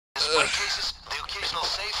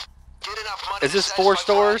Is this 4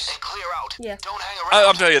 stores? Yeah.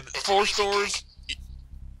 I'm telling you, 4 stores,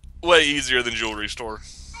 way easier than jewelry store.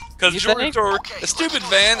 Because jewelry store, a stupid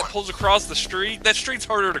van that pulls across the street, that street's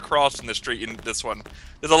harder to cross than the street in this one.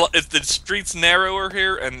 The street's narrower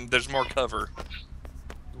here, and there's more cover.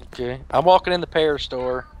 Okay, I'm walking in the pair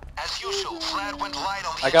store. As usual, Vlad went light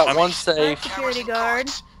on the I got one safe. Security guard.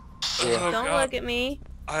 Yeah. Oh, Don't God. look at me.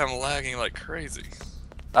 I am lagging like crazy.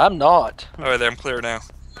 I'm not. Alright, there, I'm clear now.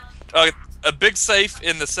 A big safe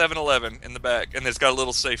in the 7-Eleven in the back, and there's got a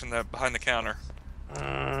little safe in the behind the counter.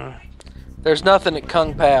 There's nothing at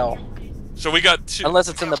Kung Pao. So we got 2. Unless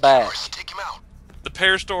it's in the back. The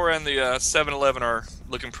pair store and the 7-Eleven are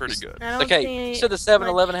looking pretty good. Okay, so the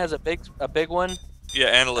 7-Eleven has a big one? Yeah,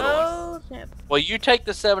 and a little one. Oh, snap. Well, you take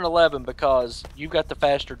the 7-Eleven because you got the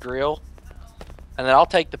faster drill. And then I'll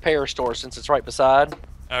take the pair store since it's right beside.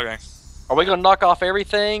 Okay. Are we going to knock off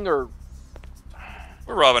everything, or...?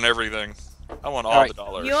 We're robbing everything. I want all the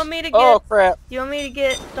dollars. You want me to get... Oh, crap. You want me to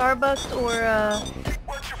get Starbucks or,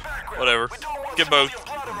 Whatever. Get both.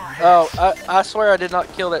 Oh, I swear I did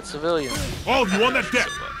not kill that civilian. Oh, you on that deck?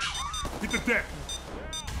 Get the deck.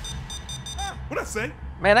 What'd I say?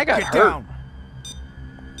 Man, I got Get hurt. down.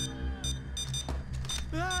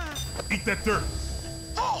 Eat that dirt.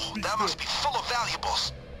 Whoa, that must be full of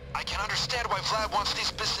valuables. I can understand why Vlad wants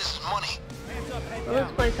these businesses money. well,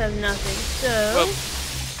 this place has nothing, so...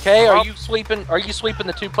 Okay, are you sweeping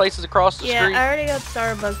the 2 places across the yeah, street? I already got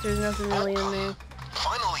Starbucks. There's nothing really in there.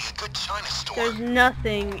 Finally, a good China store. There's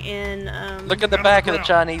nothing in, Look at the back of the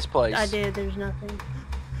Chinese place. I did, there's nothing.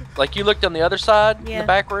 Like, you looked on the other side, in Yeah. the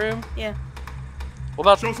back room? Yeah. What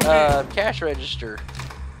about the cash register?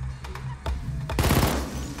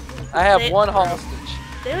 I have one hostage.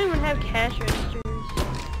 They don't even have cash registers.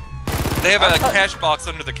 They have a cash box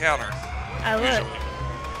under the counter. I look.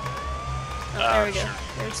 Oh, there we go. Sure.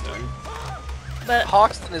 There's one. But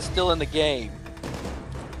Hoxton is still in the game.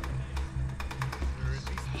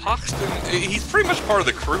 Hoxton, he's pretty much part of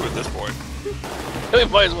the crew at this point. We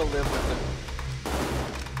might as well live with him.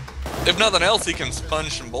 If nothing else, he can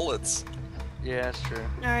sponge some bullets. Yeah, that's true.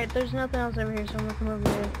 alright, there's nothing else over here, so I'm gonna come over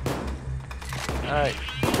here. Alright.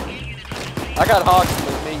 I got Hoxton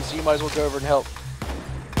with me, so you might as well go over and help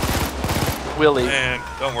Willie. Man,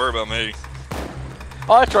 don't worry about me.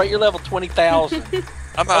 Oh, that's right, you're level 20,000.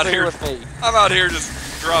 I'm out here with me. I'm out here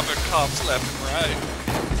just dropping cops left and right.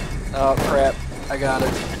 Oh, crap. I got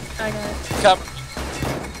it. I got it. Cover.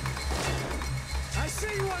 I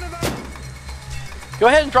see one of them. Go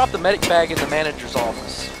ahead and drop the medic bag in the manager's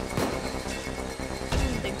office.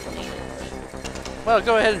 Well,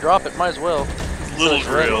 go ahead and drop it. Might as well. Little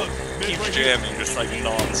drill keeps jamming just like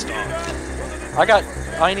non-stop. I got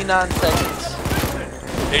 99 seconds.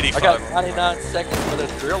 85. I got 99 seconds, but a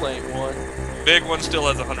drill ain't one. Big one still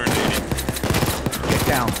has 180. Get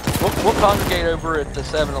down. We'll congregate over at the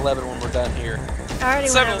 7-Eleven when we're done here. I already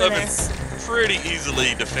went over there. 7-Eleven's pretty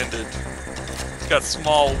easily defended. It's got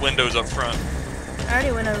small windows up front. I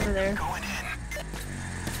already went over there.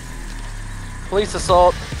 Police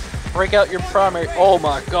assault. Break out your primary. Oh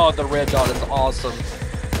my god, the red dot is awesome.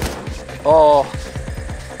 Oh.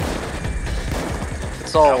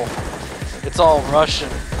 It's all Russian.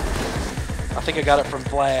 I think I got it from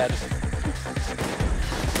Vlad.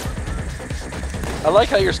 I like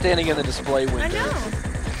how you're standing in the display window. I know.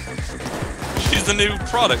 She's the new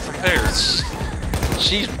product from Paris.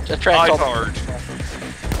 She attracts all hard.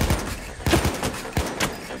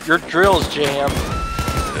 Your drill's jammed.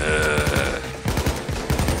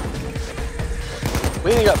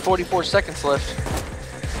 We only got 44 seconds left.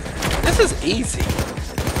 This is easy.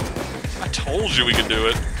 I told you we could do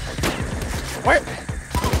it. Where?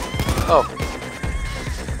 Oh.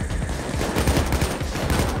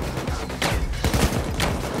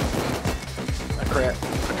 Oh, crap.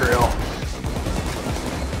 A drill.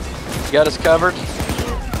 You got us covered?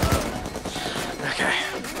 Okay.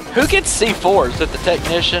 Who gets C4? Is it the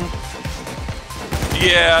technician?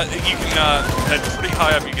 Yeah, you can, at pretty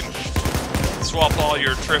high up, you can swap all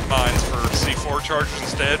your trip mines for C4 charges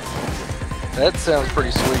instead. That sounds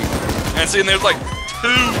pretty sweet. And see, and there's like 2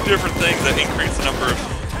 different things that increase the number of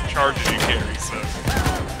charges you carry, so.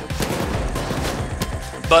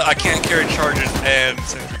 But I can't carry charges and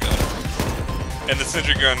sentry gun. And the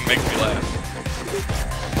sentry gun makes me laugh.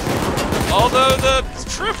 Although the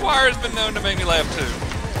tripwire has been known to make me laugh too.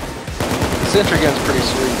 Sentry gun's pretty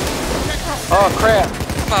sweet. Oh crap!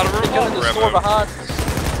 I'm out of They come in the store behind us.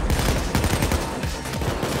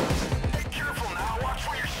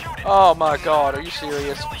 Oh my god, are you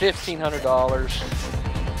serious? $1,500.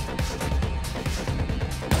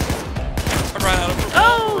 I ran out of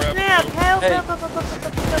Oh, snap!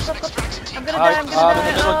 gonna die, I'm gonna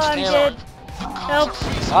die. middle Oh, I'm channel. dead. Help.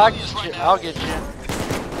 I'll get you.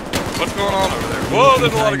 What's going on over there? Whoa,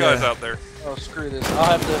 there's a lot of guys out there. Oh, screw this.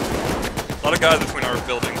 I'll have to... A lot of guys between our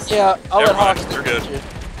buildings. Yeah, I'll Never let mind, Hawks they're good. get you.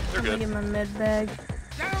 They're I'm gonna good. get my med bag.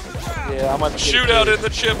 Yeah, I'm gonna Shoot out in the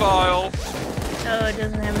chip aisle. Oh, it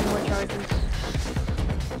doesn't have any more charges.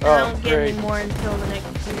 I Oh, don't get great. any more until the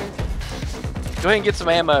next year. Go ahead and get some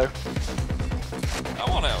ammo. I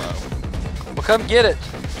want ammo. Well, come get it.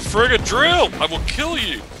 Frigate drill! I will kill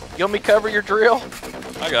you! You want me to cover your drill?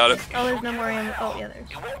 I got it. Oh, there's no more ammo. Oh, yeah, there's.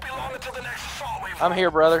 I'm here,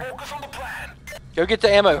 brother. Go get the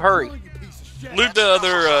ammo. Hurry. Loot the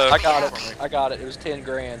other, I got it. I got it. It was 10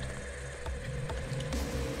 grand.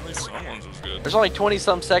 At least someone's was good. There's only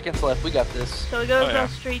 20-some seconds left. We got this. So we go Oh, across yeah.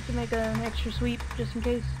 the street to make an extra sweep, just in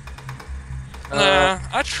case. Nah,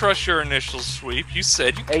 I trust your initial sweep. You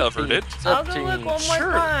said you covered 18, it. I'll go look 17. one more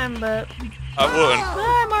Sure. time, but... I wouldn't.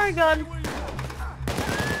 Ah, I'm already gone.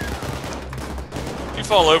 If you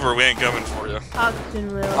fall over, we ain't coming for you.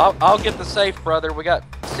 Oxygen will. I'll get the safe, brother. We got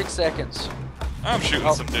 6 seconds. I'm shooting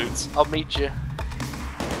Oh. some dudes. I'll meet you.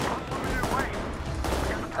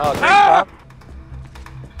 Oh, great time.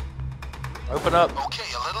 Open up. Okay,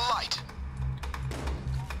 a little light.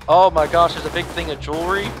 Oh my gosh, there's a big thing of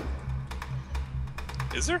jewelry.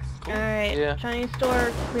 Is there? Cool. Alright, Yeah. Chinese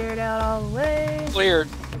store cleared out all the way. Cleared.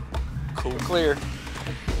 Cool. Clear.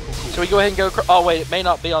 Should we go ahead and go? Oh wait, it may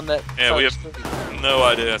not be on that. Yeah, we have side street. no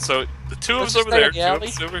idea. So the two of Let's us just over stay there, in the two of alley.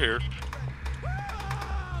 us over here.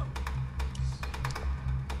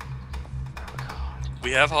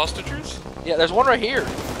 We have hostages? Yeah, there's one right here.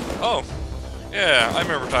 Oh. Yeah, I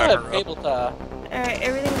remember I timing have her up. cable tie. Alright,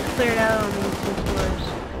 everything's cleared out on these two stores.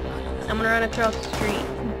 I'm gonna run across the street.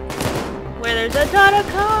 Where there's a ton of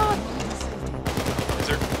cops! Is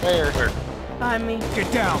there? Where? Behind me.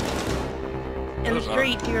 Get down. In the Those are-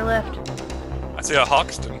 street to your left. I see a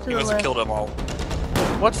Hoxton. To He the must have left. killed them all.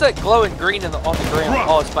 What's that glowing green on the ground? Run.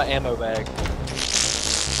 Oh, it's my ammo bag.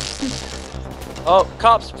 Oh,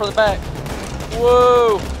 cops for the back.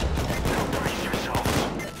 Whoa!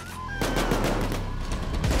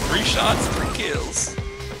 3 shots, 3 kills.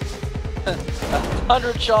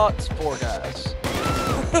 100 shots, 4 guys.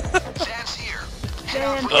 Zan's here.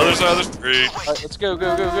 Dan. Others 3. Alright, let's go,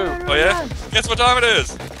 go, go, go. Oh yeah? Guess what time it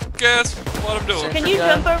is? Guess what I'm doing? Can you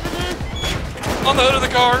Yeah. jump over this? On the hood of the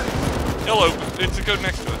car. It'll open. It's a code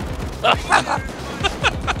next to it.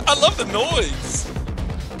 I love the noise.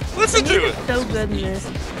 Listen to it. So good in this.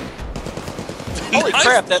 Holy Nice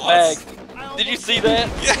crap, that boss. bag. Did you see that?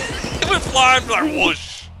 Yeah, it went flying like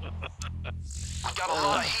whoosh. We got a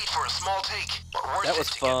lot of heat for a small take, but worth That it was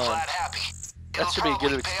to fun. get Vlad happy. That It'll should be a good probably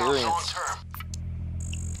pay off experience. long term.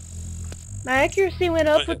 My accuracy went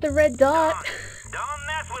up with the red dot.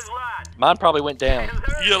 Mine probably went down.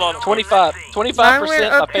 You get a lot of 25, Mine 25%. went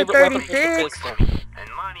My up to favorite weapon was the 36. pistol.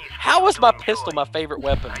 How was my pistol my favorite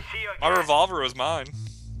weapon? My revolver was mine.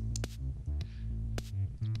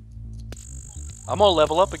 I'm gonna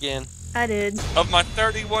level up again. I did. Of my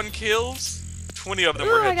 31 kills, 20 of them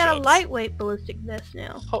Ooh, were I got a headshots. lightweight ballistic vest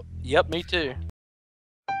now. Oh, yep, me too.